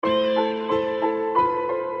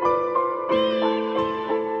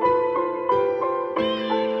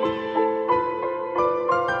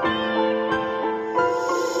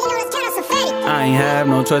I ain't have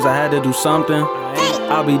no choice, I had to do something.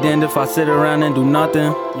 I'll be damned if I sit around and do nothing.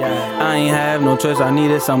 I ain't have no choice, I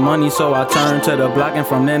needed some money, so I turned to the block, and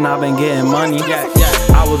from then I've been getting money.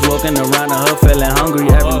 I was walking around the hood feeling hungry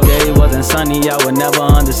every day. Wasn't sunny, I would never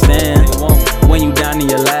understand. When you down to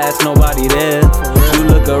your last, nobody there. You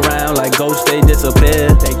look around like ghosts, they disappear.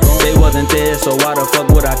 They wasn't there, so why the fuck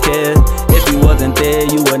would I care? If you wasn't there,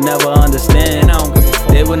 you would never understand.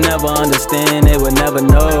 They would never understand, they would never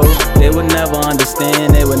know. They would never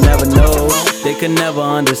understand, they would never know. They could never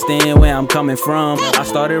understand where I'm coming from. I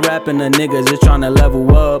started rapping to niggas just trying to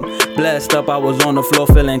level up. Blessed up, I was on the floor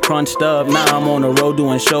feeling crunched up. Now I'm on the road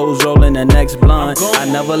doing shows, rolling the next blunt. I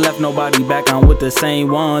never left nobody back, I'm with the same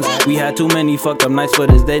ones. We had too many fucked up nights for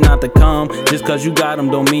this day not to come. Just cause you got them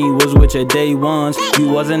don't mean you was with your day ones. You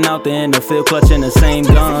wasn't out there in the field clutching the same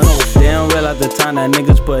guns. They don't realize the time that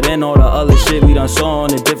niggas put in all the other shit we done saw, on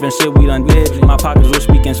the different shit we done did. My pockets were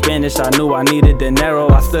speaking Spanish, I knew I needed dinero.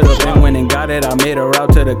 I stood up and went and got it, I made a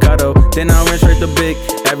route to the cuddle. Then I ran straight to big,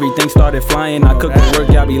 everything started flying. I cook and work,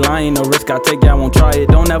 y'all be lying. No risk I take, y'all won't try it.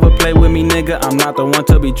 Don't ever play with me, nigga, I'm not the one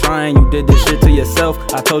to be trying. You did this shit to yourself,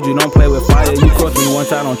 I told you don't play with fire. You crossed me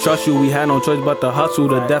once, I don't trust you. We had no choice but to hustle.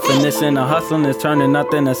 The definition of hustling is turning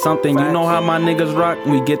nothing to something. You know how my niggas rock,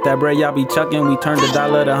 we get that bread, y'all be chucking. We turn the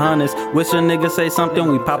dollar to hundreds. Wish a nigga say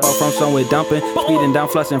something, we pop out from somewhere dumping. Speeding down,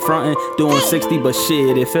 flushing, frontin', doing 60, but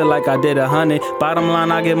shit, it feel like I did 100. Bottom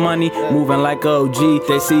line, I get money, moving like a OG.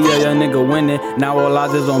 They see a young nigga winning, now all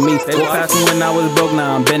eyes is on me. They walk past me when I was broke,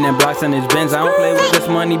 now I'm bending blocks in his Benz. I don't play with this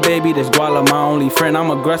money, baby, this guala my only friend. I'm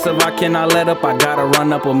aggressive, I cannot let up, I gotta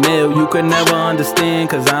run up a mill. You could never understand,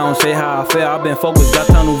 cause I don't say how I feel. I've been focused, got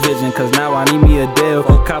tunnel vision, cause now I need me a deal.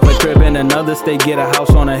 Cop a crib in another state, get a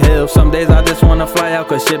house on a hill. Some days I just wanna fly out,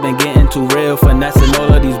 cause shit been getting too real. Finessing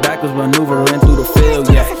all of these backwards, maneuvering through the field,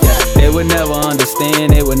 They would never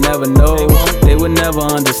understand, they would never know. They would never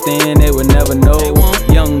understand, they would never know.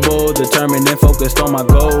 Young bull, determined and focused on my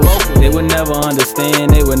goals. They would never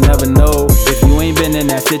understand, they would never know. If you ain't been in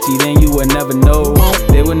that city, then you would never know.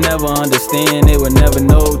 They would never understand, they would never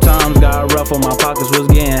know. Times got rough, and my pockets was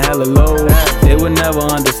getting hella low. They would never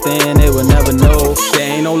understand, they would never know. There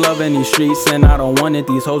ain't no love in these streets, and I don't want it.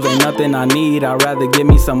 These hoes ain't nothing I need, I'd rather give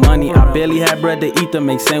me some money. I barely had bread to eat to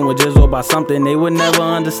make sandwiches or buy something. They would never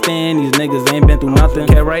understand, these niggas ain't been through nothing.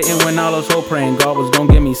 Kept writing when I was so praying God was gon'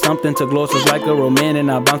 give me something. Took losses like a roman and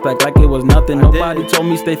I bounced back like it was nothing. Nobody told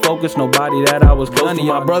me stay focused, nobody that I was close to.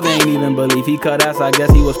 My brother ain't even believe he cut ass, I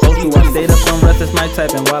guess he was supposed to. I stayed up on restless night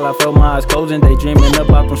typing while I felt my eyes closing. They dreaming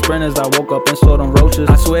about them sprinters, I woke up and saw them roaches.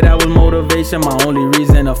 I swear that was motivation, my only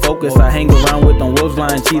reason to focus. I hang around with them wolves,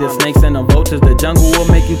 lion, cheetahs, snakes and them vultures. The jungle will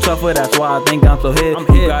make you tougher, that's why I think I'm so hit.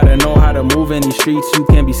 You gotta know how to move in these streets, you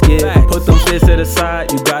can't be scared. Put them fists to the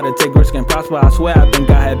side, you gotta take risk and prosper. I swear I think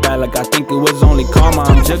I had bad luck, I think it was only karma.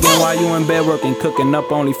 I'm jugging while you in bed working, cooking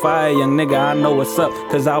up only fire. Young nigga, I know what's up,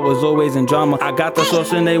 cause I was always in drama. I got the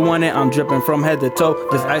sauce and they want it, I'm dripping from head to toe.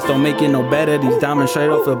 This ice don't make it no better, these diamonds straight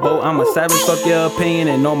off the boat. I'm a savage, fuck your opinion,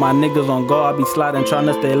 and know my niggas on guard. I be sliding, trying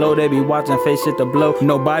to stay low, they be watching face shit to blow.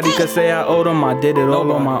 Nobody could say I owed them, I did it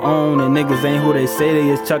all on my own. And niggas ain't who they say they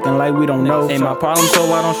is, chucking like we don't know. Ain't my problem, so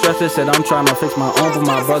I don't stress this shit, I'm trying to fix my own. For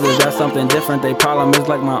my brothers, that's something different, they problem is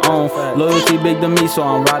like my own. Loyalty big to me, so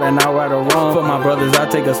I'm riding out right or wrong. For my brothers, I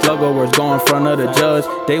take a slug over, it's go in front of the judge.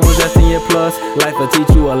 They was at 10 year plus, life will teach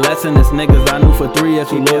you a lesson. It's niggas I knew for 3 years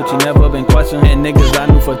who loyalty never been questioned. And niggas I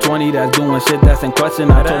knew for 20 that's doing shit that's in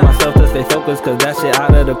question. I told myself to stay focused, cause that shit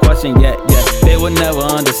out of the question. They would never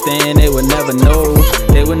understand, they would never know.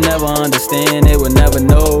 They would never understand, they would never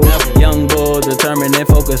know. Young bull, determined and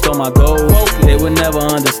focused on my goals. They would never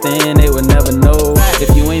understand, they would never know.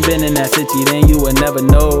 If you ain't been in that city, then you would never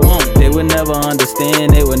know. They would never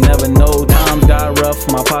understand, they would never know. Times got rough,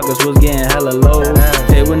 my pockets was getting hella low.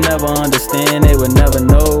 They would never understand, they would never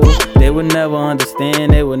know. They would never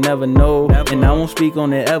understand, they would never know. And I won't speak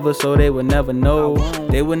on it ever, so they would never know.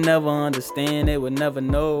 They would never understand, they would never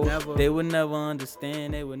know. They would never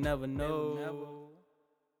understand, they would never know.